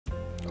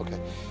Okay,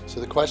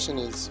 so the question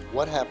is,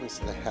 what happens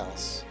to the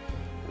house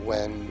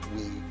when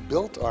we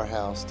built our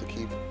house to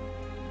keep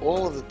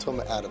all of the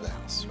tumah out of the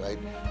house, right?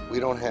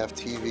 We don't have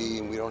TV,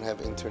 and we don't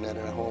have internet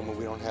at home, and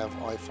we don't have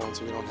iPhones,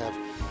 and we don't have,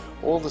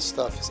 all the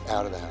stuff is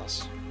out of the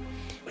house.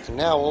 And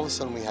now all of a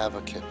sudden we have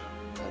a kid.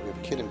 Right? We have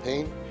a kid in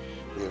pain,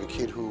 we have a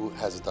kid who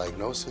has a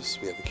diagnosis,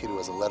 we have a kid who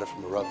has a letter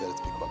from a Rav that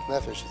it's Pikuach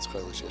Nefesh, it's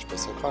Chayil Shesh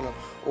B'Sakana,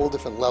 all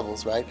different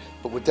levels, right?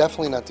 But we're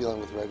definitely not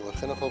dealing with regular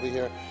chinuch over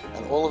here,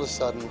 and all of a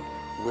sudden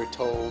we're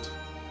told,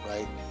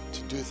 right,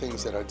 to do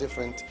things that are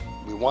different.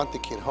 We want the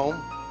kid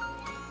home,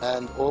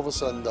 and all of a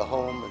sudden the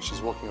home, and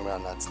she's walking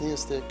around not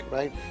tzniustik,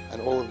 right?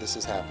 And all of this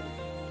is happening.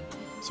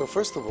 So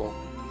first of all,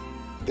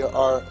 there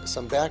are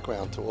some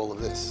background to all of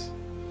this.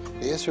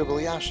 The Yisrael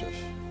B'Yashiv,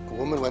 a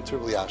woman went to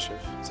Rabbi Yashiv,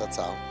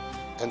 Zatzal,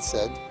 and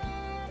said,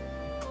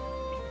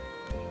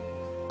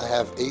 I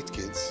have 8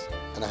 kids,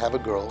 and I have a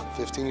girl,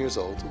 15 years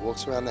old, who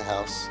walks around the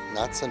house,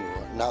 not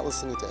sanua, not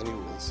listening to any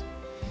rules,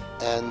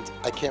 and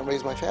I can't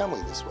raise my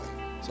family this way.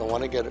 So I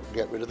want to get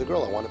rid of the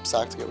girl. I want a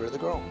psak to get rid of the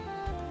girl.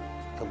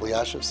 Rabbi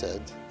Yashiv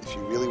said, if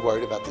you're really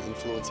worried about the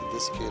influence of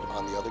this kid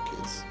on the other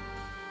kids,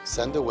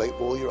 send away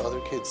all your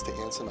other kids to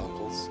aunts and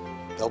uncles.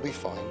 They'll be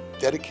fine.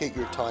 Dedicate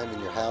your time in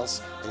your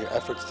house and your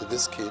efforts to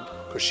this kid,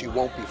 because she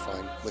won't be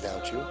fine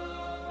without you.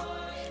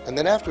 And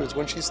then afterwards,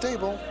 when she's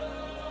stable,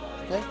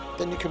 okay,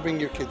 then you can bring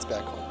your kids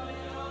back home.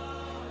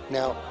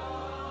 Now,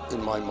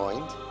 in my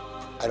mind,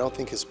 I don't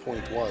think his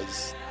point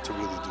was to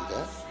really do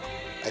that.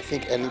 I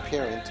think any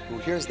parent who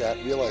hears that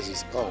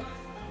realizes, oh,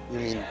 you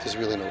mean there's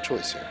really no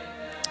choice here.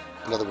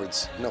 In other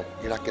words, no,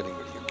 you're not getting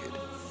rid of your kid.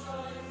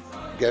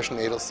 Gershon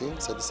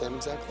Edelstein said the same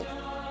exact thing.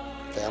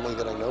 A family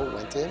that I know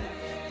went in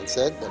and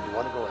said that we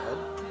want to go ahead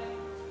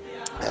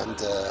and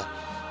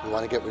we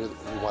want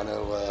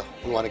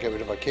to get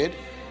rid of our kid.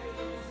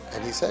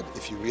 And he said,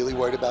 if you're really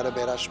worried about a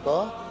bad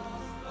hashpah,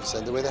 you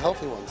send away the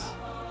healthy ones.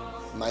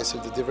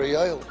 Ma'aser the Divrei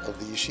Yoel of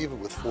the yeshiva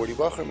with 40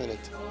 bachrim in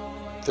it.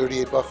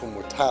 38 bachrim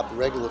were top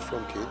regular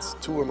from kids.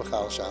 2 were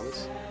Machal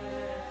Shabbos.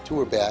 2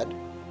 were bad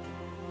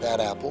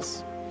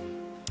apples.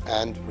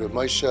 And Reb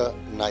Moshe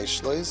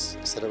Neishlois,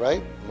 I said it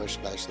right? Moshe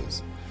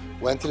Neishlois,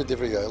 went to the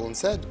Divrei Yoel and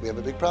said, we have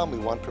a big problem.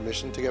 We want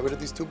permission to get rid of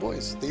these 2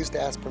 boys. They used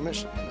to ask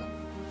permission, you know.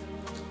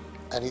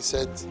 And he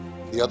said,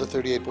 the other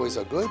 38 boys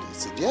are good? He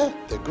said, yeah,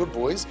 they're good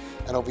boys.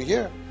 And over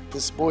here,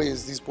 these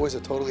boys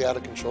are totally out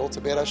of control. It's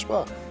a bad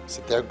hashpah. He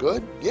said, they're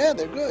good? Yeah,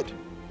 they're good. He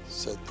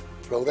said,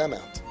 throw them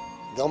out.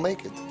 They'll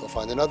make it. They'll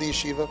find another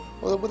yeshiva,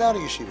 or without a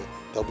yeshiva.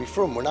 They'll be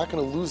frum. We're not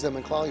going to lose them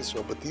in Klal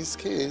Yisrael. But these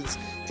kids,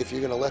 if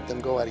you're going to let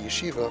them go out of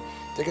yeshiva,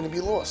 they're going to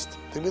be lost.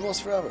 They're going to be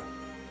lost forever.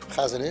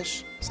 Chazon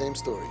Ish, same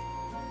story.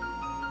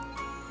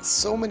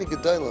 So many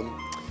gedolim,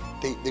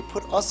 they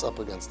put us up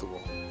against the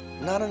wall.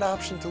 Not an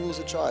option to lose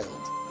a child.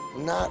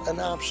 Not an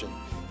option.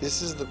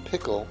 This is the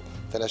pickle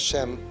that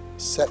Hashem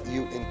set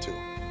you into.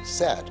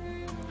 Sad.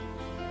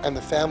 And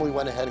the family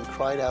went ahead and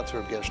cried out to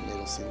Reb Gershon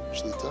Edelstein,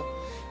 Shlita,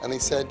 and they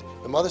said,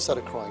 the mother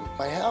started crying,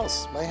 my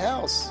house, my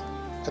house.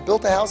 I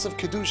built a house of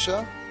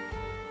Kedusha,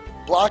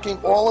 blocking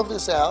all of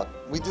this out.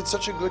 We did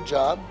such a good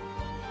job.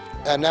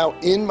 And now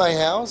in my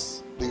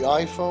house, the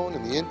iPhone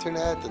and the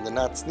internet and the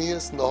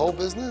natznias and the whole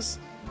business,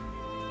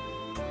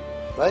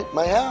 right?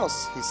 My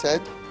house, he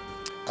said.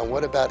 And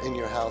what about in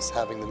your house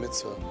having the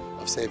mitzvah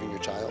of saving your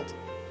child?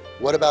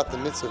 What about the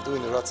mitzvah of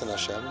doing the Ratzon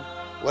Hashem?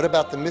 What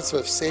about the mitzvah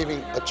of saving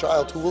a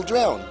child who will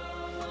drown?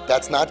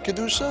 That's not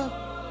Kedusha?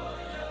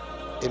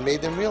 It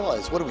made them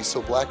realize, what are we,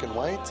 so black and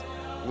white?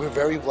 We're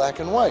very black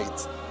and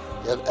white.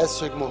 You have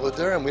Esrig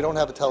Muhudir and we don't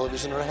have a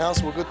television in our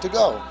house, we're good to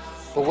go.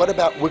 But what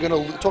about, we're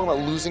going to talk about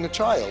losing a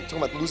child,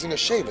 talking about losing a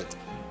shevet.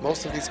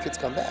 Most of these kids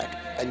come back.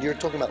 And you're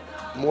talking about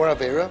more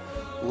Avera,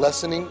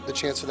 lessening the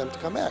chance for them to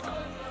come back.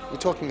 We're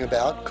talking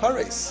about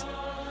kares.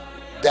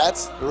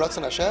 That's the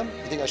Ratzon Hashem.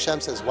 You think Hashem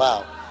says,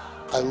 wow,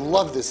 I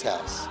love this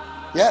house.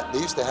 Yeah, they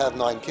used to have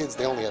 9 kids,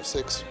 they only have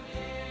 6.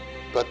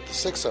 But the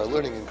 6 are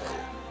learning in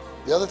Korea.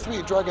 The other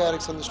 3 drug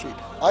addicts on the street.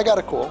 I got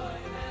a call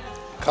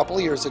a couple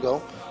of years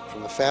ago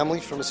from a family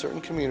from a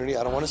certain community,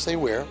 I don't want to say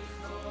where,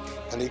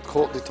 and they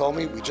told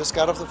me, we just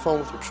got off the phone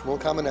with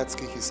Shmuel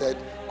Kamenetsky. He said,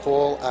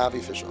 call Avi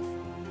Fishoff.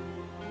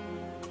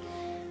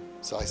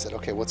 So I said,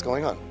 okay, what's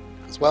going on?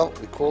 He goes, well,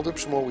 we called up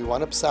Shmuel, we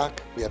want a psak,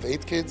 we have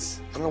 8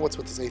 kids. I don't know what's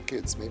with these 8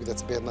 kids. Maybe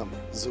that's a bad number.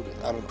 Zugat,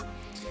 I don't know.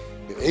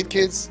 We have 8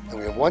 kids, and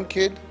we have 1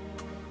 kid,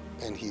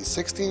 and he's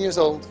 16 years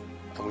old,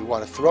 and we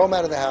want to throw him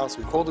out of the house.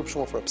 We called up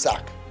Shmuel for a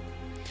psak.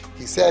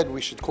 He said,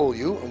 we should call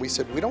you, and we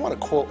said, we don't want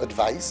to call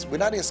advice. We're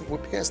not asking, we're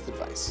past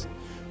advice.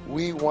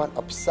 We want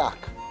a psak.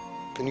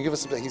 Can you give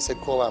us a psak? He said,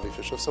 call Avi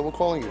Fishoff, so we're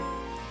calling you.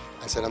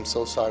 I said, I'm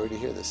so sorry to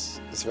hear this.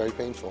 It's very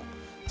painful.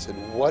 I said,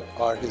 what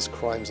are his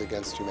crimes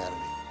against humanity?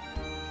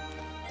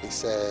 He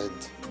said,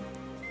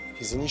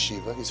 he's in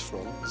yeshiva, he's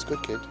frum, he's a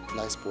good kid,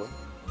 nice boy.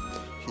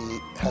 He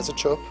has a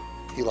chup,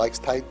 he likes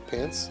tight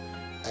pants,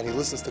 and he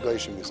listens to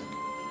Goyish music.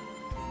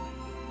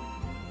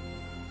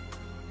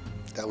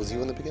 That was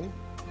you in the beginning?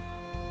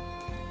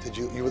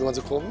 You were the ones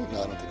who called me?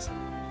 No, I don't think so.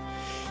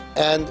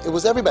 And it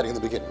was everybody in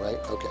the beginning, right?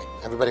 Okay,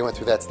 everybody went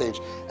through that stage.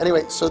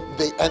 Anyway, so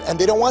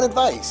they don't want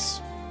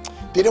advice.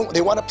 They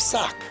want a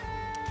psak.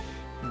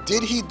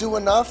 Did he do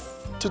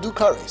enough to do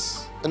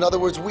kares? In other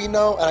words, we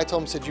know, and I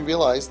told him, said, you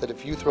realize that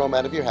if you throw him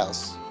out of your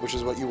house, which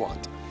is what you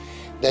want,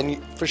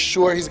 then for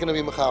sure he's going to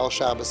be Michal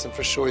Shabbos, and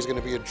for sure he's going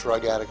to be a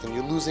drug addict, and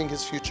you're losing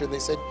his future. And they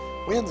said,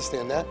 we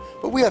understand that,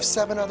 but we have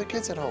 7 other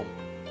kids at home.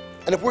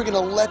 And if we're going to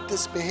let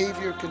this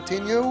behavior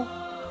continue,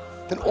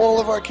 then all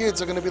of our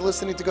kids are going to be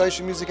listening to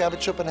Geisha music, have a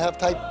chup, and have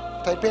tight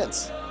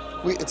pants.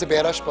 It's a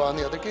bad ashpa on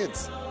the other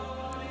kids.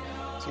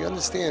 So you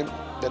understand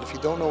that if you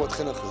don't know what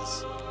chinuch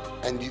is,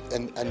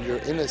 and you're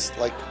in this,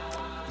 like,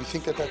 you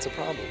think that that's a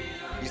problem.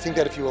 You think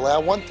that if you allow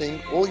one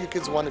thing, all your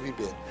kids want to be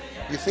bad.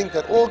 You think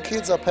that all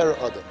kids are para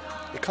other.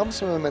 It comes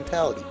from a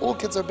mentality. All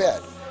kids are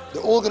bad.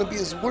 They're all going to be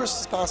as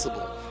worse as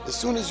possible. As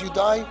soon as you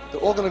die,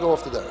 they're all going to go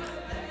off the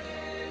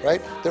derech.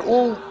 Right? They're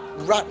all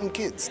rotten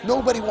kids.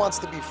 Nobody wants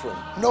to be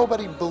frum.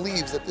 Nobody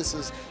believes that this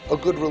is a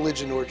good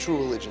religion or a true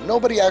religion.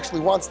 Nobody actually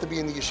wants to be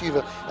in the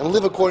yeshiva and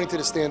live according to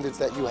the standards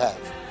that you have.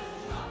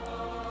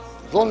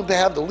 As long as they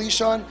have the leash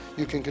on,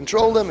 you can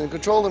control them and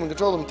control them and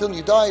control them until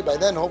you die. By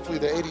then, hopefully,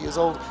 they're 80 years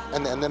old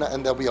and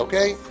they'll be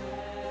okay.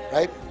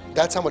 Right?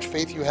 That's how much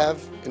faith you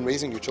have in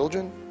raising your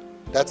children.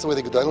 That's the way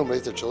the Gedolim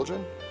raise their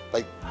children,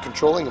 by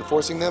controlling and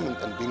forcing them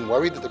and being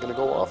worried that they're going to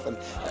go off and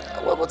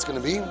what's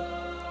going to be.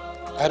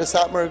 I had a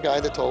Satmar guy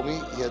that told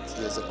me he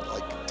has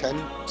like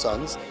 10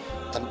 sons,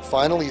 and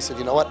finally he said,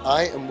 you know what,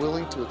 I am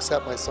willing to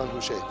accept my son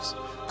who shaves.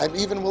 I'm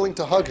even willing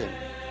to hug him,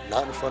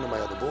 not in front of my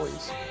other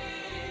boys.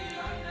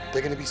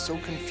 They're going to be so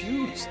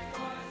confused.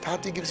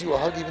 Tati gives you a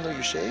hug even though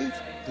you shave?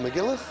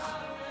 Megillach?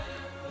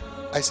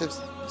 I said,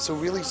 so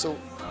really,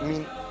 I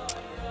mean,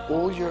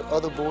 all your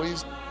other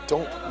boys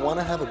don't want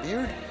to have a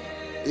beard?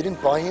 They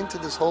didn't buy into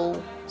this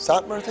whole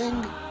Satmar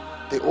thing?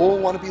 They all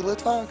want to be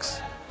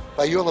Litvaks?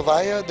 By your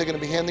Levaya, they're going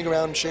to be handing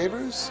around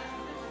shavers?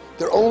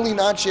 They're only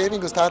not shaving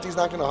because Tati's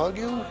not going to hug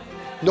you?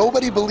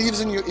 Nobody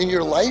believes in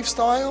your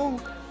lifestyle?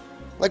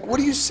 Like, what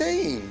are you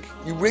saying?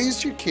 You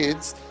raised your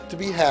kids to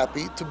be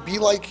happy, to be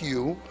like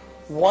you.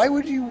 Why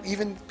would you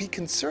even be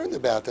concerned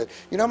about that?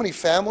 You know how many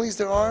families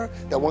there are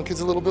that one kid's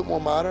a little bit more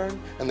modern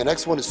and the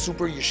next one is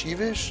super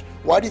yeshivish?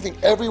 Why do you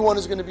think everyone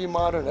is going to be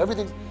modern?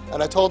 Everything?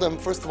 And I told them,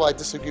 first of all, I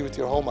disagree with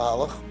your whole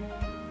mahalach.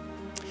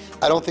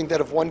 I don't think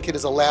that if one kid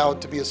is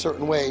allowed to be a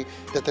certain way,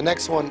 that the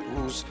next one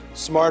who's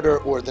smarter,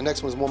 or the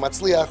next one who's more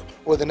matzliach,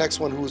 or the next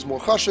one who's more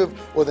chashuv,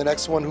 or the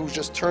next one who's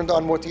just turned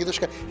on more to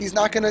Yiddishkeit, it's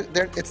not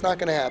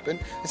going to happen.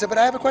 I said, but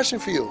I have a question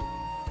for you.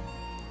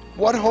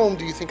 What home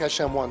do you think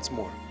Hashem wants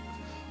more?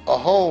 A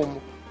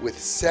home with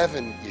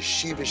 7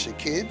 yeshivish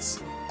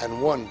kids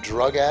and 1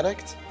 drug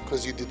addict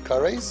because you did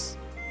kares?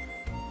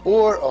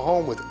 Or a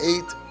home with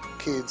 8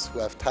 kids who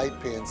have tight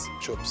pants,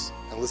 chups,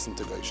 and listen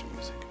to Geisha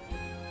music?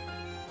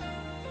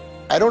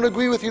 I don't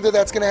agree with you that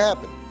that's going to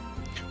happen.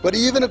 But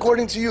even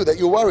according to you, that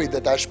you're worried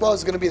that the hashpah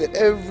is going to be that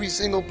every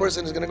single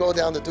person is going to go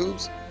down the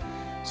tubes.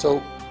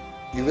 So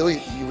you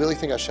really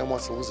think Hashem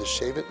wants to lose a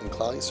shavit in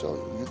Klal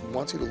Yisrael? He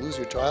wants you to lose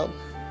your child?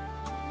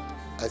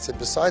 I said,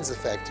 besides the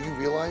fact, do you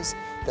realize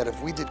that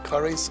if we did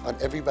kares on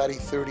everybody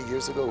 30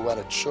 years ago who had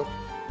a chup,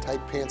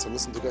 tight pants, and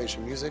listened to Geisha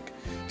music,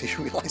 do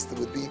you realize there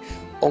would be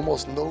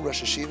almost no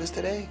Rosh Hashivas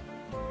today?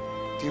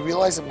 Do you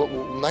realize that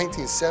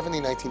 1970,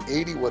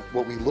 1980,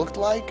 what we looked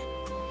like?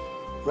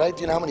 Right?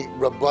 Do you know how many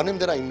Rabbanim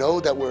that I know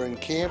that were in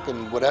camp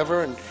and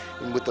whatever, and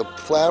with the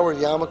flower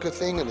yarmulke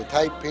thing and the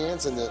tight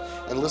pants and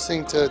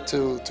listening to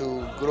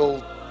good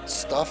old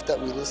stuff that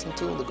we listened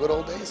to in the good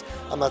old days?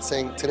 I'm not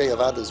saying today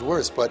Avad is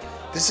worse, but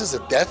this is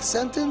a death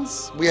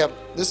sentence?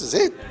 This is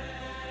it?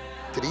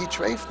 Did he eat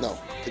treif? No.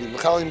 Did he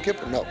Mechal Yom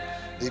Kippur? No.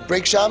 Did he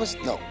break Shabbos?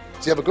 No.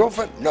 Does he have a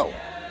girlfriend? No.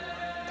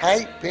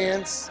 Tight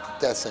pants,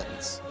 death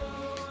sentence.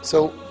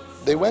 So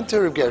they went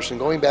to Reb Gershon,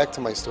 going back to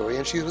my story,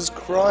 and she was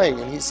crying,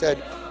 and he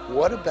said,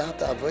 what about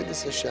the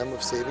Avodas Hashem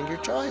of saving your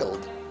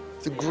child?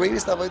 The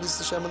greatest Avodas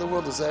Hashem in the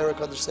world. The Zohar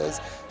HaKadosh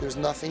says there's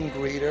nothing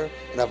greater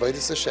in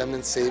Avodas Hashem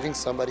than saving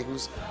somebody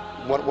who's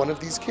one of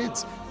these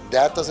kids.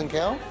 That doesn't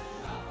count?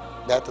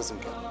 That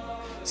doesn't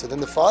count. So then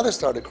the father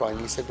started crying.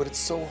 He said, but it's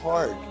so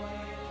hard.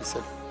 He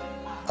said,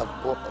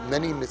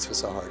 many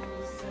mitzvahs are hard.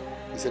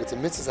 He said, it's a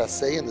mitzvah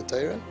aseh in the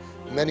Torah.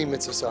 Many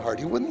mitzvahs are hard.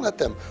 He wouldn't let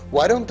them.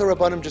 Why don't the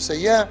Rabbanim just say,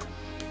 yeah,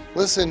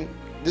 listen,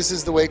 this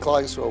is the way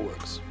Klal Yisrael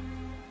works.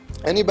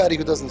 Anybody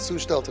who doesn't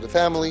sushtel to the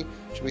family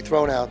should be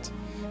thrown out.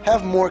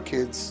 Have more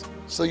kids.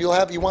 So you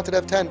wanted to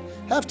have 10,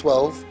 have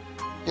 12.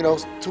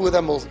 2 of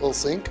them will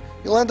sink.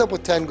 You'll end up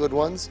with 10 good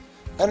ones,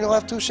 and you'll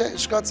have 2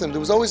 shkatzim. There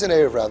was always an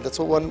Erev Rav. That's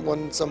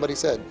what somebody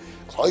said.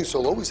 Klal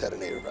Yisrael always had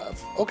an Erev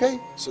Rav. Okay,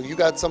 so you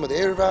got some of the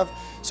Erev Rav.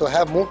 So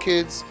have more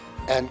kids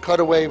and cut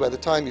away by the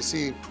time you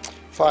see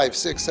 5,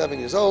 6, 7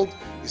 years old.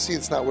 You see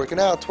it's not working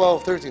out.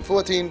 12, 13,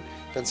 14.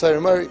 Then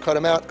cut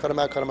them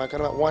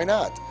out. Why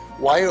not?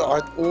 Why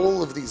aren't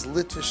all of these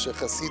Litvish,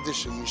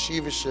 Hasidish,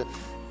 Yeshivish,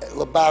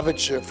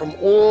 Lubavitch, from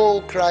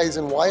all cries,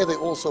 and why are they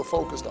all so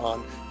focused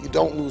on you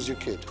don't lose your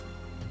kid?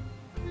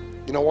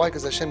 You know why?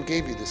 Because Hashem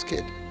gave you this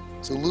kid.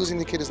 So losing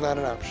the kid is not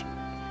an option.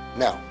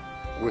 Now,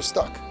 we're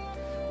stuck.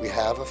 We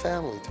have a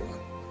family to run.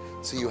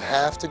 So you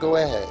have to go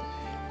ahead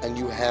and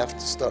you have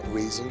to start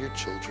raising your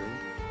children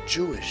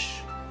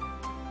Jewish.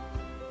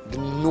 The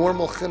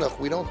normal chinuch,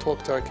 we don't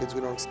talk to our kids,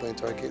 we don't explain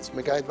to our kids.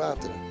 But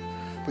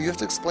you have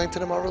to explain to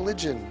them our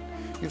religion.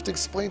 You have to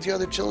explain to your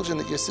other children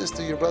that your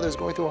sister, your brother is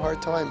going through a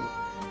hard time.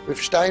 Rav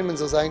Steinman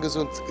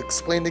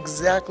explained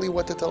exactly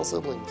what to tell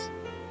siblings.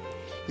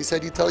 He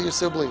said, you tell your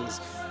siblings,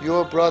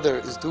 your brother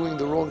is doing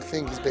the wrong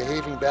thing, he's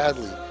behaving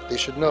badly. They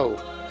should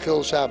know,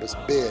 Chil Shabbos,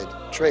 bad.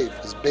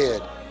 Treif is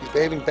bad. He's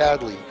behaving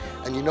badly.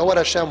 And you know what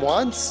Hashem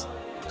wants?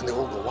 And they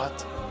all go,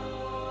 what?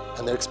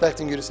 And they're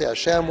expecting you to say,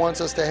 Hashem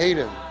wants us to hate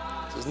him.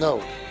 He says, no,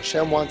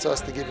 Hashem wants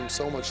us to give him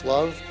so much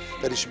love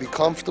that he should be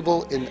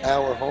comfortable in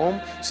our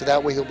home, so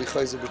that way he'll be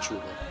chayzer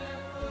b'tshuva.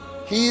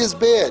 He is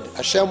bad.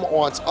 Hashem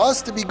wants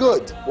us to be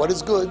good. What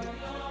is good?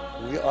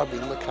 We are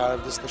being makar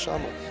of this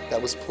neshama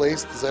that was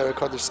placed, the Zohar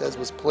Kodesh says,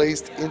 was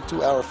placed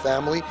into our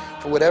family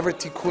for whatever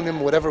tikkunim,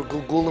 whatever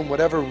gulgulim,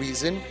 whatever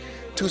reason,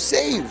 to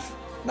save,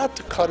 not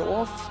to cut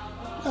off,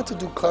 not to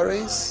do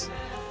kares.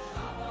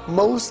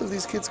 Most of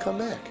these kids come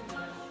back.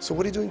 So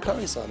what are you doing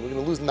kares on? We're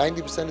going to lose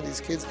 90% of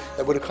these kids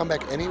that would have come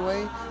back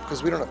anyway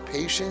because we don't have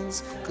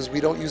patience, because we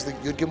don't use the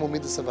Yud Gimel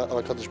Midas of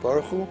HaKadosh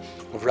Baruch Hu,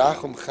 of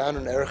Rachum, Chan,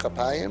 and Erech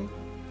HaPayim.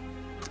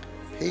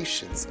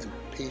 Patience and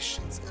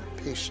patience and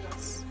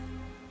patience.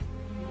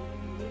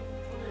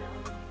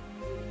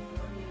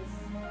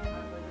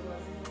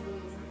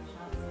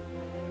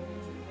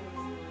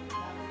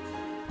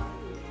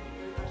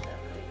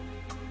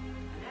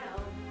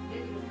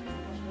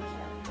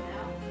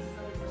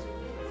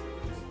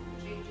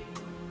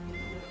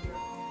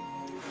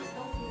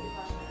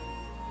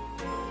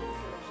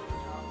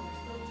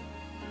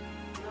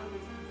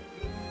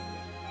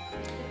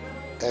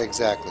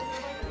 Exactly.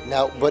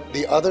 Now, but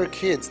the other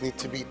kids need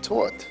to be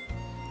taught.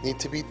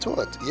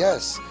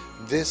 Yes,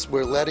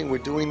 we're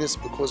doing this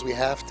because we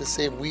have to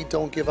save. We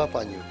don't give up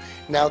on you.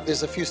 Now,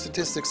 there's a few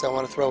statistics I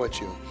want to throw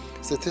at you.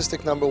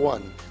 Statistic number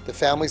one, the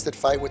families that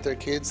fight with their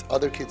kids,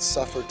 other kids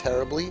suffer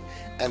terribly,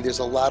 and there's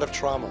a lot of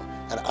trauma.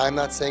 And I'm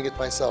not saying it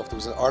myself. There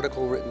was an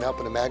article written up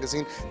in a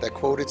magazine that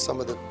quoted some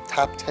of the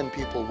top 10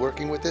 people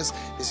working with this.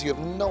 You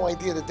have no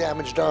idea the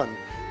damage done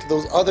to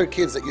those other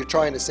kids that you're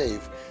trying to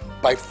save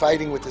by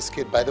fighting with this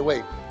kid. By the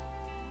way,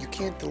 you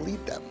can't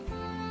delete them.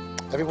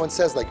 Everyone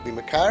says, like, be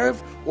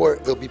makarev, or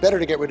it'll be better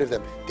to get rid of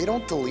them. They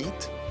don't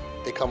delete.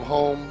 They come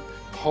home,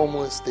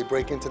 homeless, they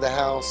break into the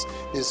house,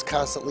 there's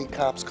constantly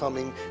cops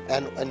coming,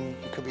 and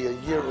it could be a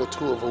year or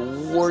two of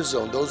a war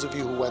zone. Those of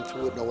you who went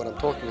through it know what I'm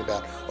talking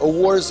about. A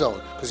war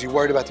zone, because you're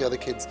worried about the other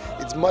kids.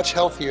 It's much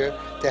healthier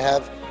to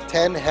have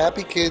 10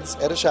 happy kids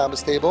at a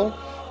Shabbos table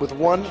with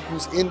one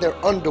who's in their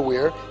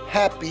underwear,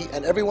 happy,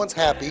 and everyone's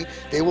happy.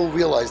 They will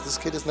realize this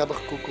kid is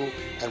Nebuch Kuku,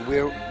 and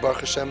we're,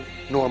 Baruch Hashem,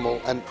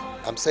 normal. And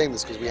I'm saying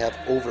this because we have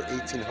over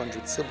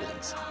 1,800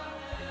 siblings.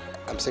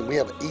 I'm saying we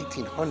have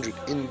 1,800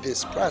 in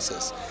this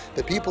process.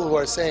 The people who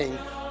are saying,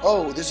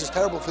 oh, this is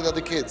terrible for the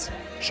other kids,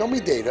 show me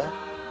data.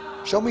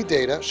 Show me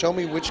data. Show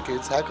me which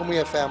kids. How come we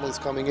have families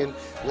coming in?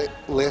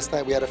 Last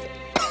night we had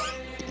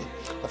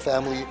a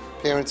family,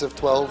 parents of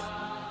 12,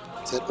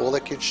 said all their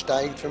kids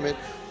steiged from it.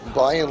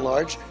 By and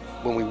large,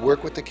 when we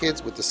work with the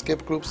kids, with the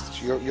skip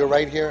groups, you're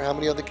right here. How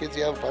many other kids do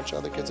you have? A bunch of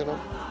other kids in them?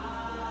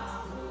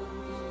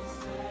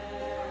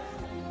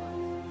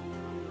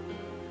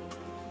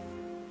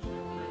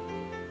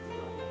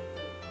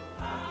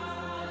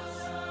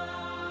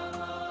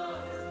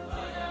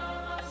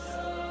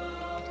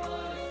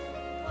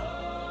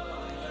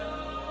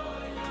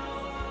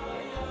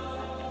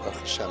 Baruch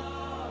Hashem.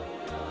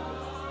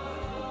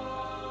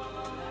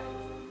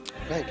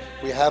 Right.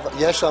 We have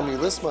Yeshal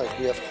Milismach.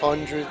 We have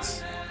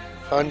hundreds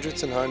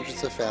and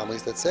hundreds of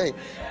families that say,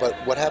 but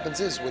what happens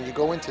is when you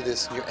go into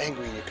this and you're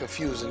angry and you're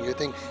confused and you're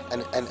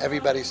and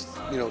everybody's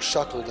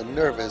shuckled and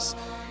nervous,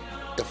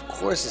 of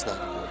course it's not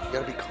going to work. You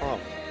got to be calm.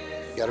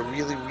 You got to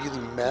really, really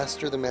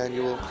master the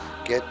manual.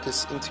 Get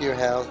this into your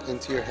house,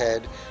 into your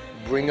head.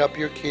 Bring up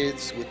your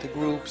kids with the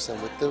groups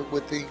and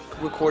with the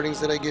recordings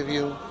that I give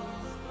you.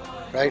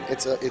 Right?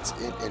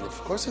 And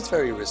of course it's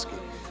very risky.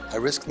 I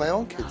risked my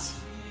own kids.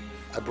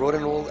 I brought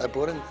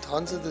in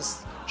tons of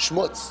this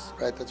schmutz,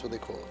 right? That's what they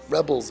call it.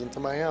 Rebels into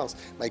my house.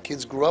 My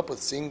kids grew up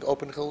with seeing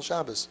open Chil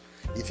Shabbos.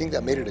 You think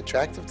that made it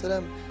attractive to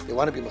them? They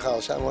want to be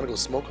Mechal Shabbos, want to go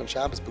smoke on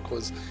Shabbos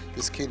because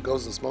this kid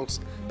goes and smokes.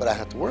 But I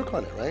had to work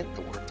on it, right? I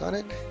worked on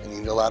it, and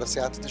you need a lot of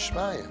siyata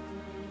d'shmaya.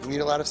 You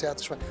need a lot of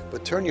siyata d'shmaya.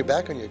 But turn your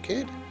back on your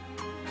kid?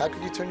 How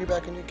could you turn your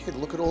back on your kid?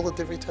 Look at all the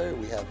different Torah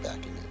we have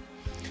backing it.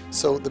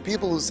 So the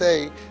people who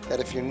say that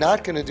if you're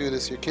not going to do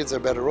this, your kids are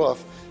better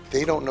off,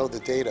 they don't know the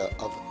data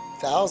of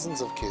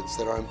thousands of kids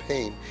that are in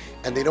pain,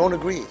 and they don't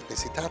agree. They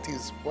say, Tati,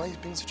 why is he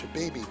being such a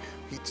baby?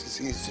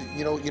 He's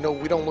we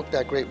don't look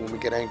that great when we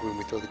get angry and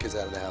we throw the kids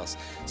out of the house.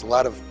 There's a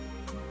lot of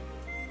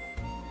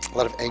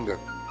anger,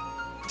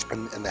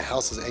 and the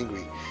house is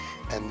angry,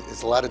 and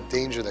there's a lot of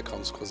danger that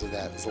comes because of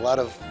that. There's a lot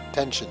of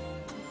tension.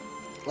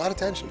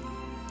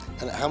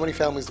 And how many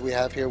families do we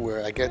have here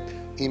where I get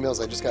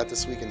emails? I just got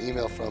this week an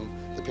email from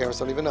the parents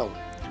don't even know.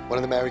 One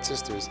of the married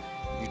sisters,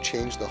 you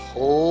change the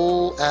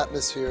whole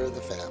atmosphere of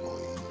the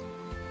family.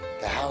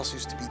 The house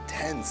used to be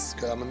tense.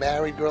 Because I'm a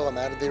married girl, I'm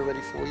out of there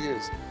already 4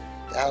 years.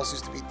 The house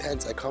used to be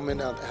tense. I come in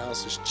now, the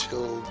house is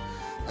chilled.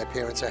 My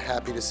parents are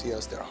happy to see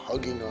us. They're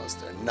hugging us.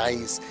 They're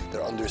nice.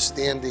 They're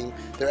understanding.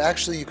 They're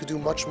actually, you could do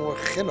much more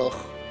chinuch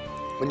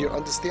when you're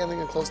understanding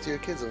and close to your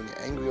kids. When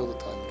you're angry all the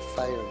time, and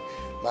firing,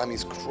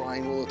 mommy's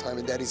crying all the time,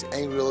 and daddy's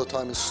angry all the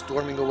time and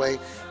storming away.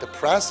 The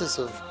process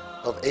of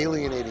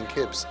alienating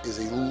kids is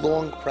a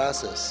long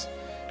process.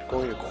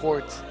 Going to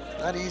court,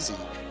 not easy.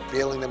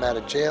 Bailing them out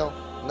of jail,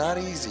 not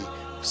easy.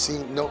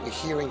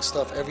 Hearing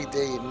stuff every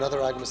day, another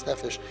agmas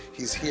nefesh.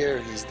 He's here,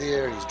 he's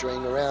there, he's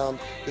draying around.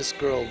 This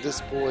girl,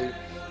 this boy,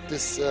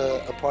 this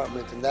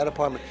apartment and that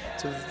apartment.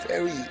 It's a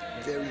very,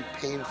 very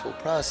painful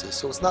process.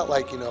 So it's not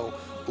like,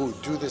 ooh,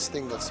 do this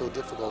thing that's so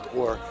difficult,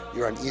 or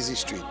you're on easy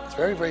street. It's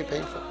very, very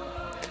painful.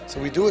 So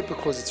we do it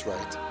because it's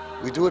right.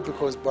 We do it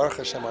because Baruch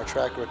Hashem, our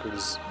track record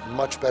is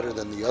much better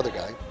than the other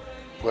guy,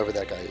 whoever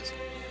that guy is.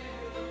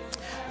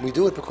 And we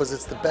do it because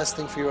it's the best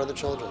thing for your other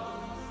children.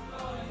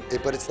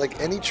 But it's like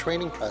any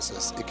training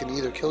process. It can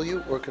either kill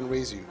you or it can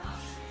raise you.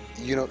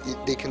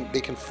 They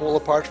can fall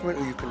apart from it,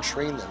 or you can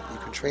train them. You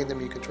can train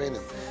them, you can train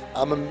them.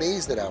 I'm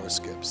amazed at our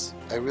skips.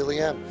 I really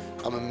am.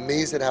 I'm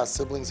amazed at how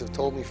siblings have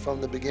told me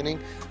from the beginning,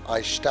 I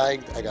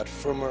steiged, I got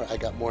firmer, I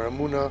got more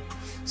emunah.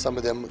 Some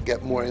of them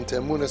get more into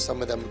emunah,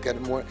 some of them get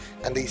more,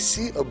 and they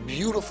see a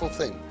beautiful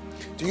thing.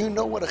 Do you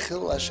know what a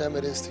chilul Hashem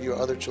it is to your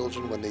other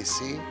children when they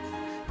see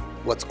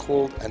what's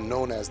called and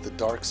known as the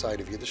dark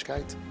side of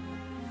Yiddishkeit?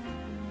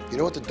 You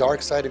know what the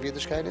dark side of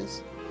Yiddishkeit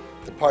is?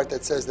 The part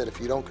that says that if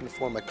you don't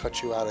conform, I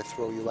cut you out, I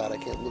throw you out, I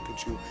can't look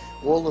at you.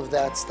 All of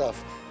that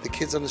stuff. The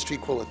kids on the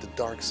street call it the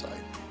dark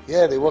side.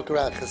 Yeah, they walk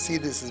around,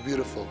 Chassidus is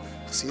beautiful.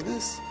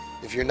 Chassidus?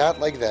 If you're not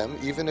like them,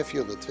 even if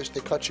you're Litvish, they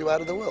cut you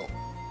out of the will.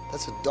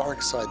 That's a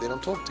dark side. They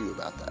don't talk to you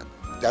about that.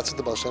 That's what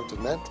the Baal Shem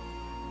Tov meant.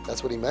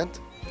 That's what he meant.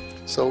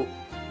 So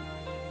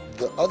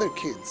the other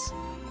kids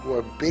who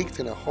are baked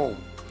in a home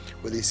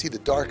where they see the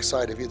dark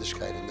side of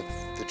Yiddishkeit and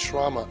the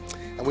trauma,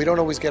 and we don't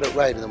always get it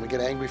right, and then we get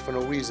angry for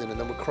no reason, and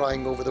then we're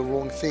crying over the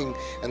wrong thing,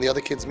 and the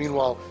other kids,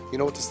 meanwhile, you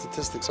know what the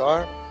statistics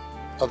are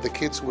of the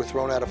kids who were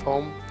thrown out of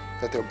home?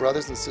 That their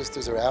brothers and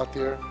sisters are out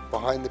there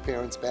behind the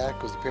parents' back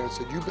because the parents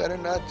said, you better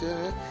not do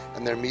it,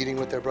 and they're meeting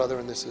with their brother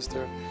and their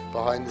sister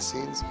behind the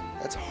scenes.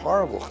 That's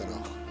horrible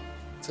chinuch.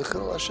 It's a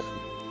chilul Hashem.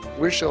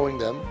 We're showing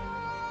them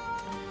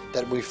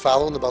that we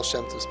follow in the Baal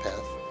Shem Tov's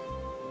path.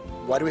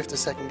 Why do we have to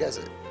second guess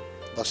it?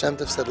 Baal Shem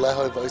Tov said,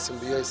 Lehoy v'osim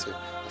b'yoser.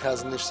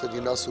 Chazon Ish said,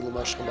 Yinasu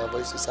l'mashchem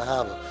ha'voisis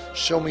ha'hava.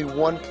 Show me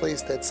one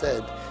place that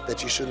said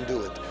that you shouldn't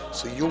do it.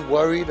 So you're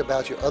worried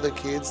about your other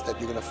kids, that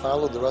you're going to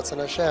follow the Ratzon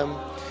Hashem,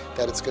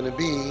 that it's going to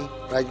be,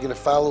 right, you're going to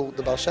follow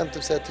the Baal Shem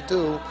Tov said to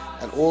do,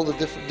 and all the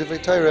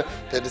different Torah,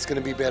 that it's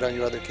going to be bad on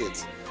your other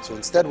kids. So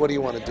instead, what do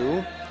you want to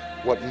do?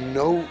 What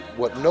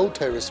no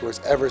Torah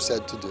source ever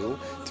said to do,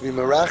 to be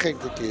merachik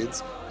the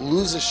kids,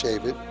 lose a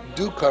shavit,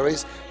 do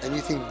kares, and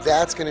you think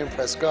that's going to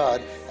impress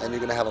God, and you're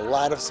going to have a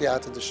lot of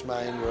siyata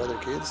d'shmaya in your other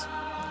kids?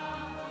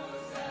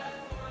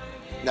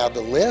 Now,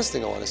 the last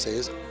thing I want to say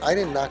is, I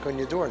didn't knock on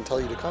your door and tell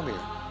you to come here.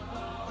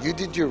 You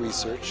did your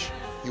research,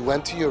 you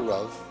went to your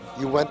Rav,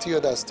 you went to your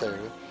Das Torah,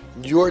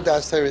 your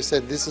Das Torah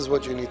said this is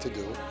what you need to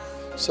do,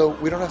 so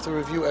we don't have to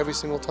review every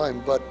single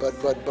time, but.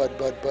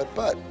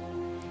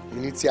 You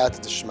need siyata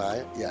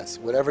d'shmaya, yes.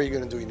 Whatever you're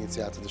going to do, you need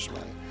siyata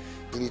d'shmaya.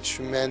 You need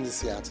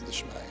tremendous siyata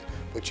d'shmaya.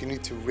 But you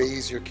need to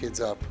raise your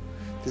kids up.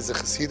 There's a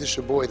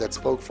Hasidic boy that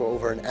spoke for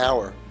over an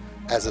hour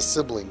as a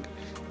sibling,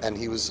 and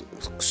he was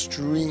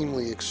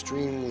extremely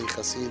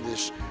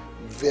Hasidic,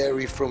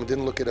 very frum,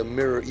 didn't look at a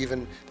mirror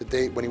even the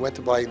day when he went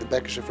to buy the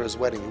bekisher for his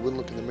wedding. He wouldn't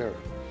look in the mirror.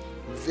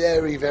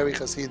 Very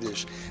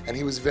Hasidic. And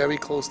he was very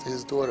close to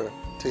his daughter,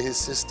 to his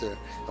sister.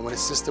 And when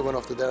his sister went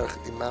off the derech,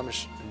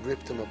 Imamish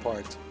ripped him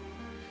apart.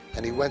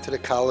 And he went to the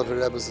Kal of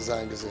Rebbe's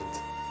Zayin Gezind.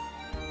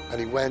 And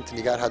he went and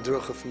he got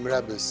Hadrucha from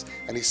Rebbe's.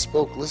 And he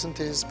spoke, listen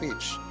to his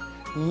speech.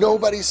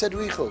 Nobody said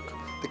Richuk.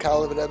 The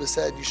Kal of Rebbe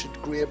said you should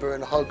grab her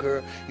and hug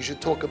her. You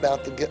should talk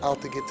about the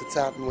Alta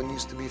Gittatzaten when you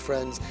used to be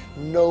friends.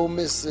 No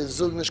Misse,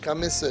 Zugnish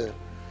Kamisse.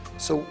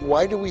 So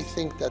why do we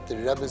think that the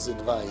Rebbe's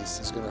advice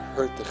is going to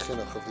hurt the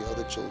chinuch of the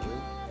other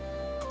children?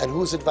 And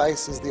whose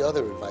advice is the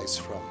other advice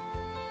from?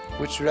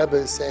 Which Rebbe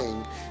is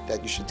saying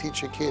that you should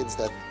teach your kids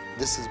that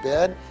this is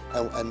bad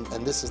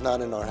and this is not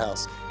in our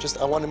house.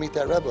 I want to meet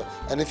that Rebbe.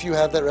 And if you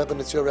have that Rebbe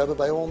and it's your Rebbe,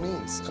 by all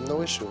means, I'm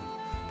no issue.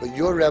 But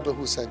your Rebbe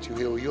who sent you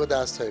here, or your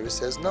Das Torah,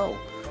 says no.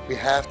 We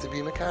have to be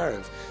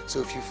Mekarev. So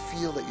if you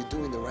feel that you're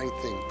doing the right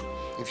thing,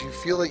 if you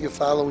feel that you're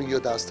following your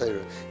Das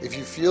Torah, if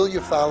you feel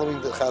you're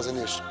following the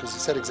Chazon Ish, because he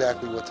said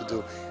exactly what to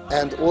do,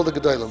 and all the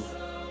Gedolim,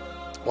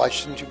 why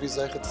shouldn't you be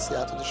Zeicha to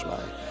Siyata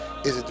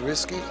D'Shmaya? Is it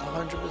risky?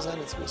 100%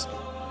 it's risky.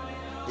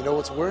 You know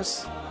what's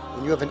worse?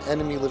 When you have an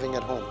enemy living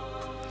at home.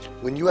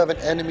 When you have an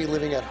enemy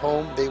living at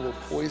home, they will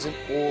poison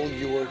all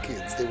your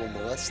kids. They will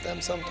molest them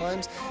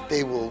sometimes.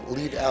 They will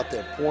leave out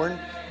their porn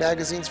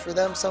magazines for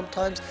them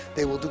sometimes.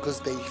 They will do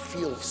because they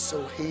feel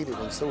so hated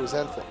and so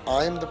resentful.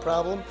 I'm the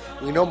problem.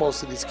 We know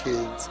most of these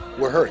kids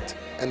were hurt,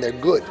 and they're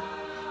good.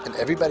 and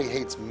everybody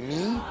hates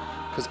me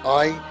because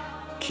I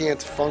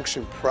can't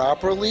function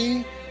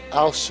properly,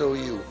 I'll show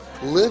you.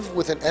 Live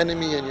with an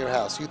enemy in your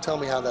house. You tell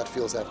me how that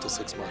feels after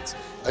 6 months.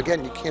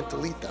 Again, you can't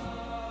delete them.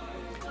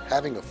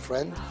 Having a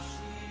friend,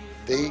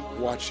 they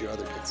watch your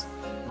other kids.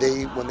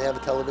 When they have a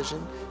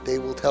television, they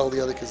will tell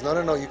the other kids,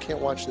 no, you can't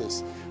watch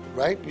this.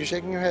 Right? You're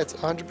shaking your heads,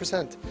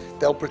 100%.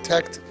 They'll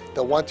protect,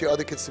 they'll want your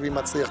other kids to be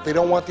matzliach. They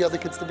don't want the other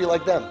kids to be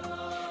like them.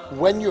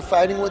 When you're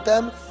fighting with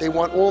them, they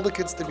want all the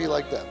kids to be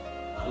like them.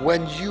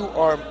 When you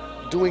are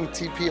doing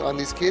TP on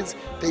these kids,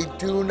 they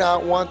do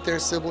not want their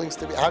siblings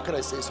to be, how could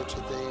I say such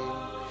a thing?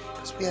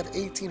 Because we have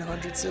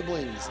 1,800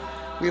 siblings.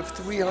 We have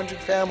 300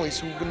 families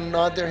who will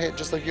nod their head,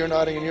 just like you're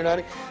nodding and you're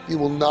nodding. They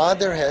will nod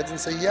their heads and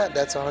say, yeah,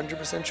 that's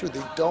 100% true.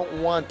 They don't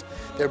want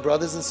their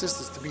brothers and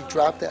sisters to be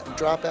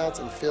dropouts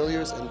and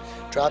failures and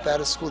drop out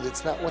of school.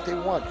 That's not what they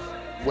want.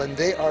 When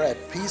they are at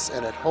peace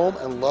and at home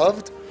and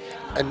loved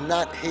and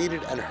not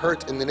hated and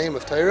hurt in the name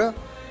of Torah,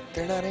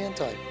 they're not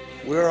anti.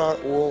 Where are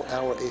all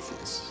our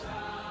atheists?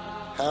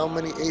 How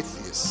many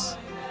atheists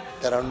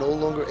that are no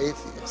longer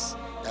atheists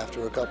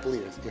after a couple of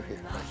years? You're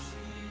here, right?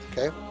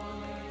 Okay?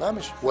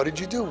 Mamish, what did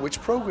you do?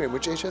 Which program?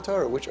 Which Eshet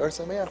Torah? Which Ar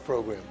Sameach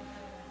program?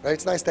 Right?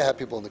 It's nice to have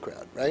people in the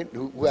crowd, right?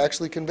 Who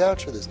actually can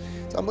vouch for this.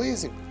 It's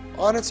amazing.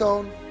 On its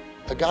own,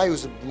 a guy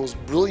who's the most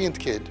brilliant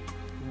kid,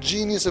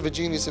 genius of a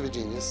genius of a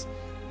genius,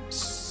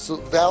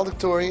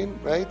 valedictorian,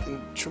 right?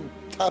 In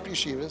top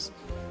yeshivas,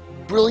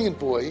 brilliant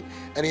boy,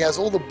 and he has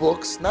all the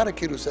books, not a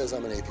kid who says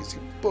I'm an atheist,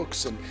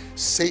 books and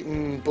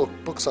Satan,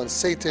 books on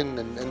Satan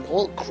and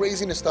all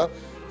craziness stuff,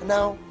 and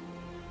now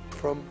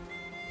from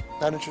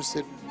not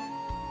interested.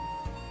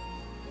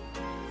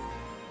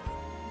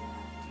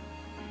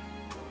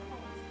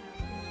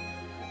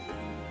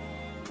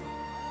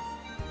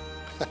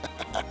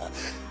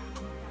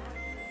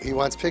 He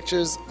wants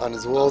pictures on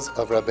his walls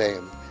of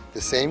Rabbeim,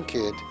 the same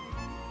kid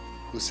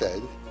who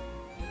said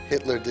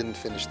Hitler didn't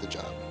finish the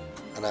job,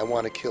 and I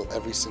want to kill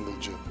every single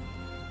Jew.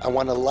 I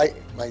want to light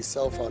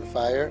myself on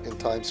fire in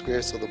Times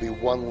Square so there'll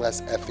be one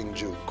less effing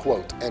Jew,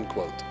 quote, end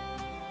quote.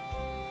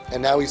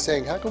 And now he's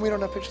saying, how come we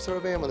don't have pictures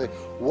of Rabbeim?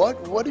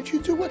 What did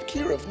you do? What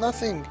Kirov?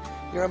 Nothing.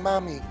 You're a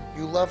mommy.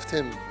 You loved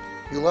him.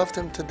 You loved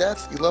him to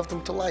death. You loved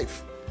him to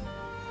life.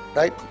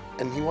 Right?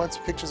 And he wants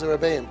pictures of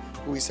Rabbeim,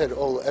 who he said,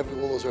 all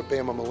those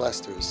Rabbeim are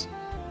molesters.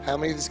 How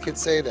many of these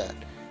kids say that?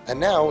 And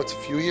now, it's a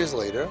few years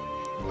later,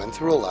 he went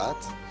through a lot,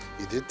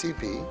 he did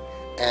TP,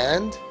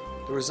 and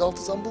the result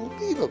is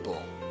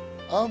unbelievable.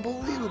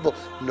 Unbelievable.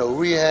 No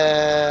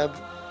rehab,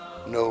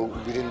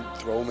 we didn't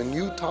throw him in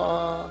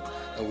Utah,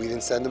 and we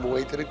didn't send him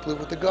away to live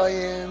with the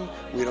Goyim.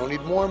 We don't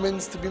need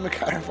Mormons to be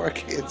Makar of our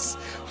kids.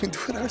 We do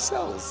it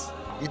ourselves.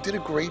 You did a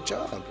great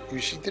job.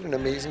 She did an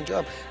amazing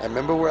job. I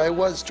remember where I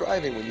was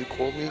driving when you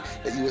called me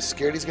that you were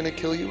scared he's going to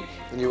kill you,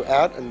 and you were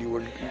out and you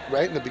were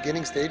right in the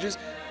beginning stages.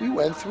 We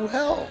went through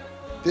hell.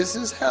 This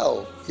is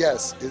hell.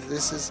 Yes,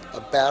 this is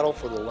a battle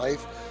for the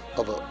life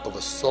of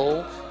a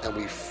soul, and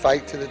we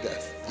fight to the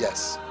death.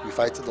 Yes, we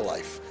fight to the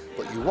life.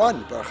 But you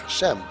won, Baruch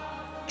Hashem.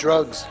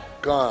 Drugs,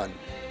 gone.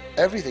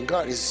 Everything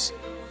gone. It's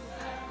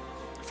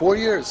 4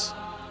 years.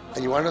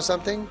 And you want to know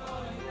something?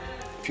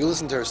 If you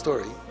listen to her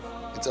story,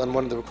 it's on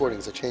one of the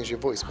recordings. I changed your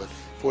voice, but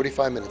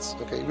 45 minutes.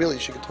 Okay, really,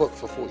 she could talk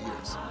for 4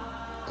 years.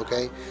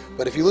 Okay,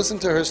 but if you listen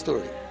to her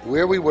story,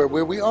 where we were,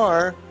 where we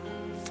are,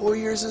 4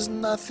 years is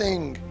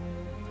nothing.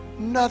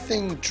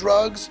 Nothing.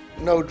 Drugs,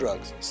 no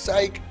drugs.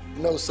 Psych,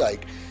 no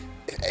psych.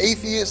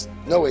 Atheist,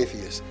 no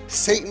atheist.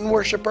 Satan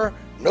worshiper,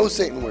 no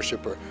Satan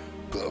worshiper.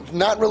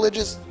 Not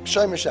religious,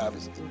 Shomer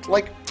Shabbos.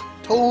 Like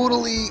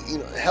totally,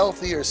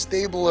 healthier,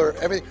 stabler,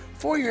 everything.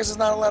 4 years is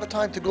not a lot of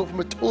time to go from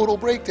a total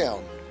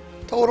breakdown.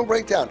 Total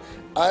breakdown.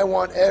 I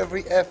want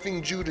every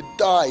effing Jew to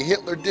die.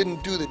 Hitler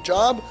didn't do the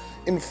job.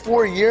 In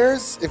 4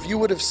 years, if you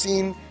would have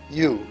seen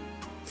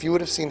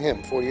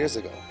him 4 years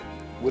ago,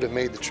 would have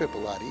made the trip a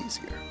lot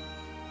easier.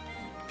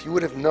 If you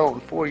would have known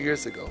 4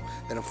 years ago,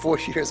 then in 4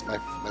 years my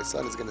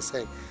son is going to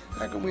say,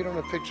 how come we don't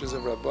have pictures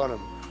of Rabbanim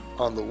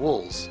on the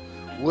walls?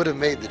 Would have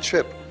made the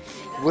trip.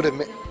 Would have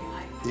made...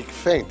 You can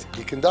faint.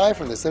 You can die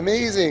from this.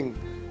 Amazing.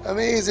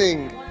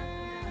 Amazing.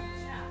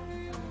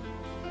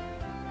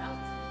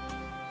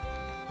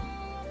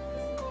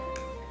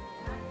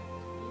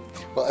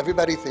 Well,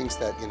 everybody thinks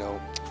that,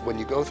 when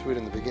you go through it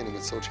in the beginning,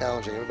 it's so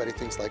challenging. Everybody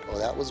thinks like, oh,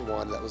 that was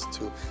 1, that was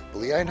 2.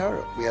 B'li ayin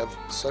hara. We have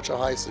such a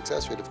high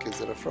success rate of kids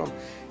that are from.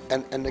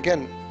 And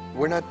again,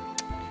 we're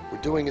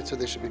doing it so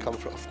they should become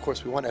from. Of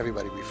course, we want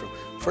everybody to be from.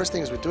 First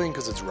thing is we're doing it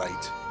because it's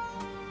right.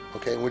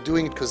 Okay? And we're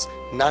doing it because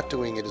not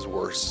doing it is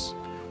worse.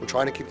 We're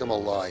trying to keep them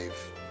alive.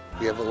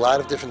 We have a lot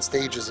of different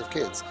stages of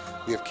kids.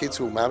 We have kids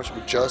who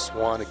just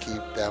want to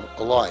keep them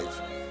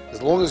alive.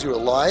 As long as you're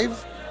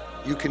alive,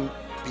 you can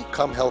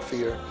become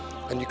healthier,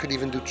 and you could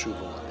even do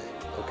tshuva one day,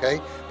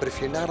 okay? But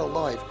if you're not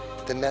alive,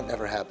 then that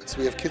never happens.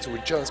 We have kids who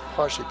are just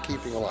pashut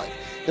keeping alive.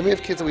 Then we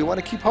have kids that we want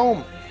to keep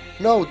home.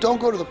 No, don't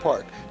go to the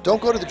park.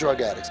 Don't go to the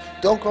drug addicts.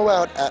 Don't go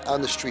out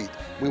on the street.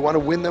 We want to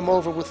win them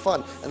over with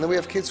fun. And then we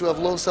have kids who have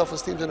low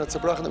self-esteem and it's a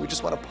bracha, and that we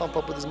just want to pump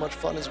up with as much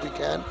fun as we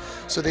can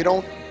so they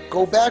don't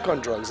go back on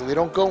drugs and they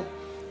don't go.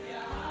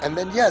 And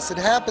then, yes, it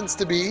happens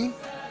to be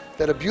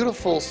that a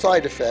beautiful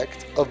side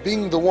effect of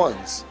being the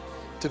ones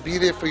to be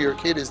there for your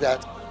kid is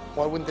that,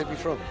 why wouldn't they be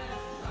from?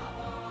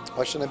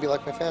 Why shouldn't I be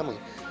like my family?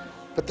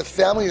 But the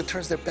family that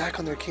turns their back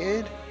on their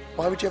kid,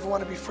 why would you ever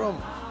want to be from?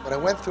 When I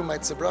went through my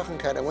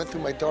tzibrakhenkeit, I went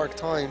through my dark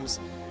times,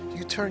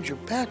 you turned your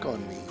back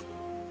on me.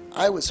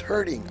 I was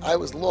hurting, I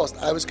was lost,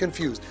 I was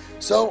confused.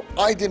 So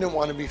I didn't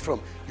want to be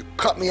from. You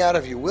cut me out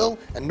of your will,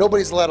 and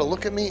nobody's allowed to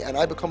look at me, and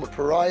I become a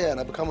pariah, and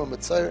I become a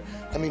matzliach.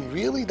 I mean,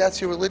 really? That's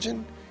your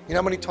religion? You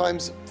know how many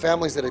times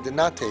families that I did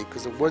not take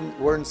because it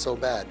weren't so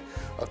bad,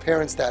 of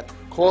parents that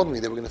called me,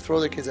 they were going to throw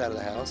their kids out of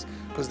the house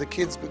because the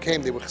kids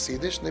they were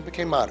Hasidish and they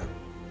became modern.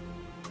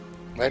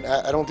 Right?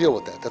 I don't deal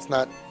with that. That's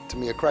not, to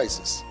me, a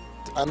crisis.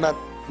 I'm not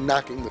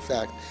knocking the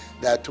fact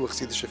that to a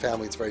Hasidic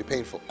family it's very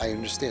painful. I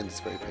understand it's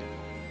very painful.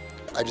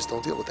 I just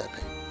don't deal with that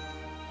pain.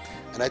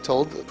 And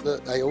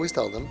I always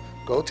tell them,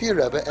 go to your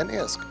Rebbe and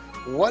ask,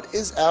 what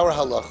is our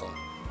halacha?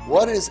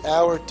 What is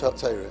our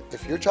Torah?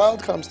 If your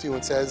child comes to you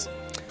and says,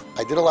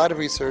 I did a lot of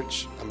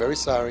research, I'm very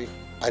sorry,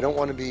 I don't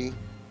want to be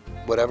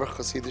whatever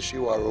Hasidish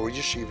you are or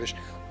yeshivish,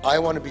 I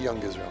want to be young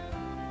Israel.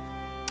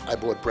 I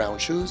bought brown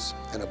shoes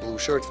and a blue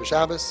shirt for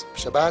Shabbos,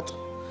 Shabbat.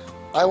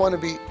 I want to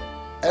be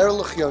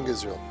Erlich Young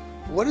Israel.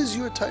 What does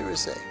your Torah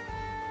say?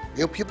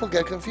 You know, people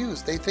get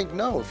confused. They think,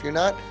 no, if you're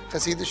not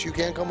Hasidish, you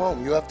can't come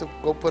home. You have to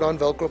go put on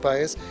Velcro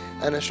payas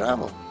and a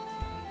shramo.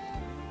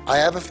 I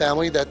have a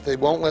family that they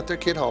won't let their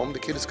kid home. The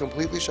kid is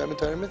completely Shem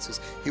Torah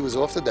mitzvahs. He was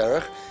off the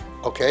derech.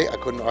 Okay, I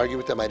couldn't argue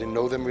with them. I didn't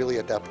know them really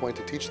at that point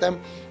to teach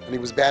them. And he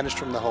was banished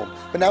from the home.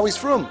 But now he's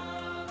from.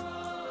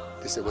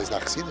 They said, well, he's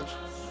not Hasidish.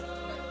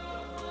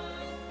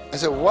 I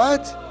said,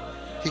 what?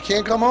 He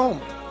can't come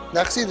home.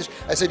 Not Hasidish.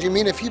 I said, you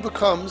mean if he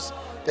becomes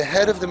the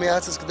head of the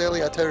Me'atzis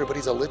Gedolei HaTorah, but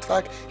he's a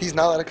Litvak, he's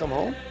not allowed to come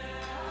home?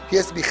 He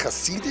has to be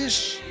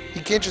Hasidish? He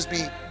can't just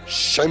be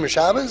Shomer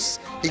Shabbos?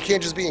 He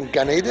can't just be in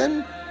Gan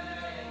Eden?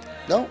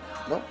 No.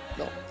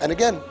 And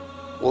again,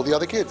 all the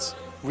other kids.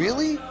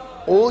 Really?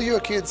 All your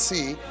kids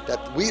see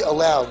that we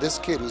allow this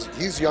kid,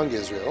 he's young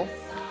Israel,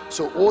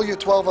 so all your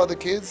 12 other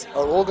kids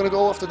are all going to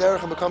go off the derech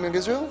and become young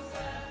Israel?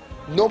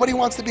 Nobody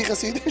wants to be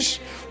Hasidish?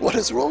 What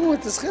is wrong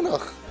with this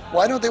chinuch?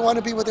 Why don't they want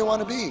to be what they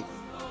want to be?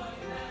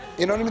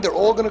 You know what I mean? They're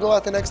all going to go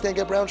out the next day and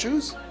get brown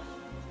shoes?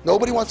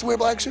 Nobody wants to wear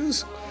black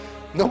shoes?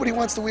 Nobody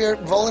wants to wear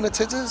volena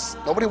tzitzis?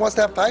 Nobody wants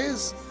to have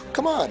payas?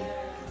 Come on.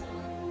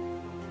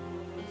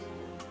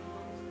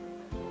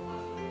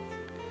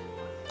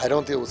 I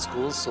don't deal with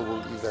schools, so we'll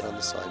leave that on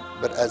the side.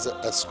 But as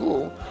a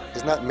school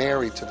is not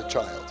married to the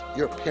child.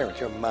 You're a parent,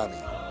 you're a mommy.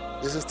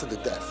 This is to the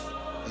death.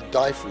 You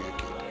die for your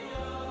kid.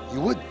 You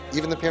would.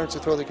 Even the parents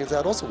who throw their kids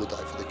out also would die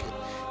for the kid.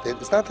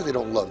 It's not that they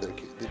don't love their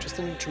kid. They're just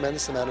in a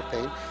tremendous amount of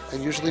pain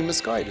and usually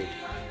misguided.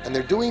 And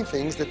they're doing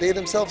things that they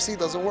themselves see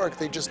doesn't work.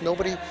 They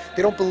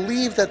don't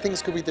believe that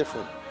things could be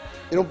different.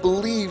 They don't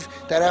believe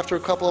that after a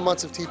couple of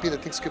months of TP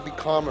that things could be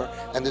calmer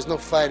and there's no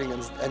fighting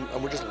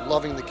and we're just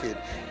loving the kid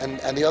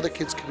and the other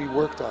kids can be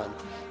worked on.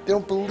 They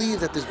don't believe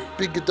that there's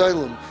big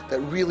gedolim that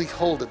really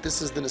hold that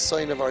this is the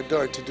nisayon of our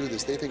dar to do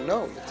this. They think,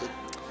 no,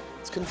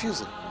 it's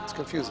confusing. It's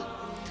confusing.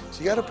 So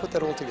you got to put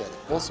that all together.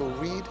 Also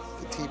read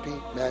the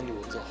TP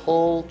manual. There's a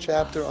whole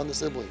chapter on the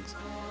siblings.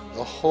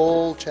 The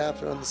whole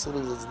chapter on the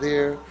siblings is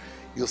there.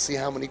 You'll see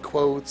how many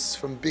quotes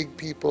from big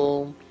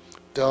people.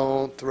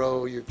 Don't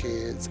throw your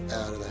kids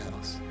out of the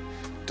house.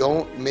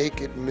 Don't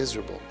make it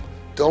miserable.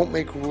 Don't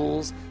make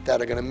rules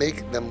that are going to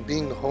make them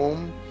being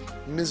home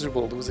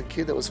miserable. There was a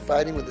kid that was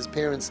fighting with his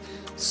parents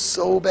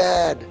so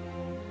bad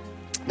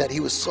that he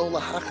was so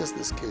lahachas,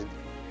 this kid.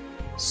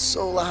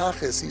 So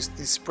lahachas.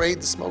 He sprayed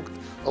the smoke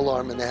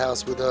alarm in the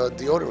house with a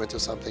deodorant or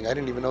something. I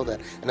didn't even know that.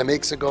 And it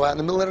makes it go out in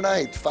the middle of the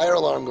night. Fire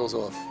alarm goes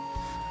off.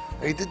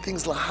 And he did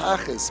things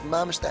lahachas.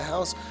 Mamish, the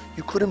house,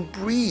 you couldn't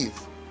breathe.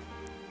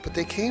 But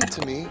they came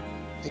to me.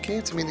 The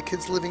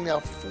kid's living now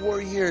 4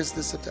 years,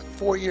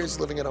 4 years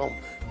living at home.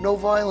 No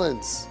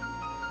violence.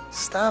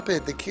 Stop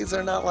it. The kids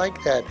are not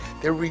like that.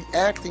 They're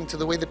reacting to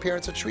the way the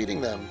parents are treating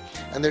them.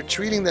 And they're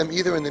treating them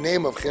either in the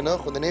name of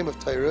chinuch, or the name of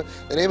Torah,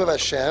 the name of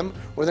Hashem,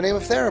 or the name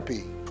of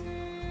therapy.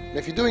 And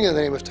if you're doing it in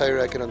the name of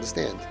Torah, I can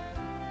understand.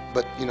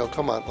 But,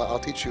 come on,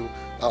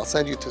 I'll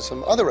send you to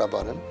some other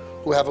rabbanim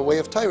who have a way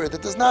of Torah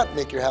that does not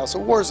make your house a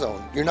war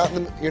zone. You're not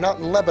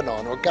in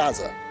Lebanon or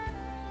Gaza.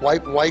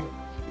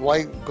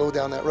 Why go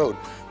down that road?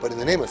 But in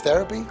the name of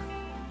therapy,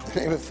 the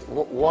name of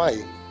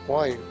why?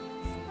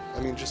 I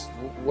mean, just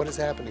what is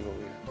happening over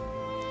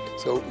here?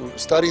 So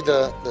study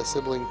the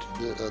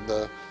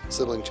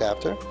sibling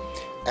chapter,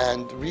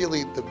 and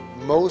really the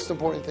most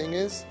important thing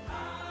is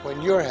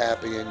when you're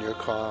happy and you're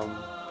calm,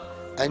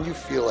 and you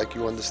feel like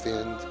you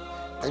understand,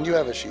 and you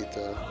have a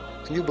shita,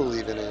 and you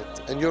believe in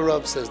it, and your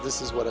Rav says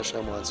this is what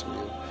Hashem wants from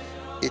you.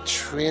 It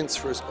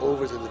transfers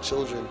over to the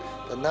children.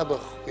 The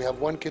Nabuch, we have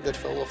one kid that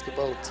fell off the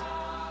boat.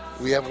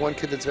 We have one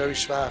kid that's very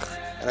shvach.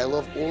 and I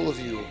love all of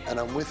you, and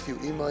I'm with you.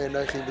 Imay and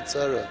Naichi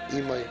B'tzara,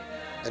 Imay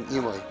and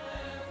Imay.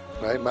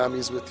 Right?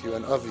 Mommy's with you,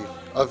 and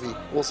Avi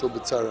also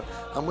B'tzara.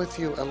 I'm with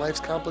you, and life's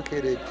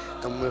complicated,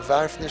 and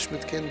mevarf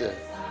nishmit kinder.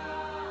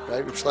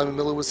 Right? Reb Shlomo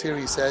Miller was here.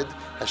 He said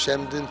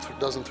Hashem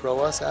doesn't throw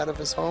us out of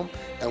His home,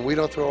 and we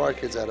don't throw our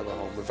kids out of our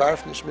home.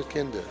 Mevarf nishmit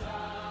kinder.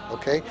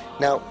 Okay?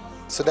 Now,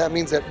 so that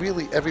means that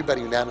really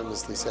everybody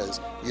unanimously says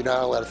you're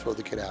not allowed to throw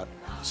the kid out.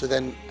 So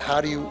then, how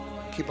do you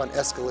keep on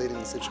escalating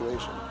the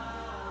situation?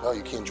 Well,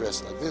 you can't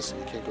dress like this, and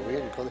you can't go here,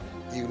 and you can't.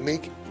 You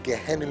make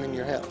Gehenna in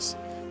your house.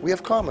 We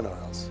have calm in our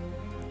house.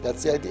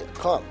 That's the idea.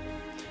 Calm.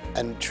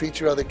 And treat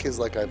your other kids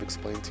like I've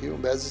explained to you.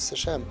 And Be'ezus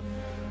Hashem,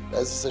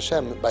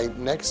 by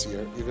next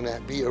year, you're going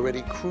to be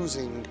already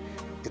cruising,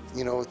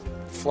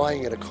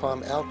 flying at a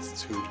calm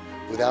altitude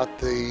without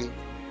the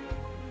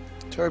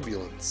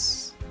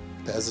turbulence.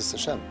 Be'ezus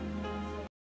Hashem.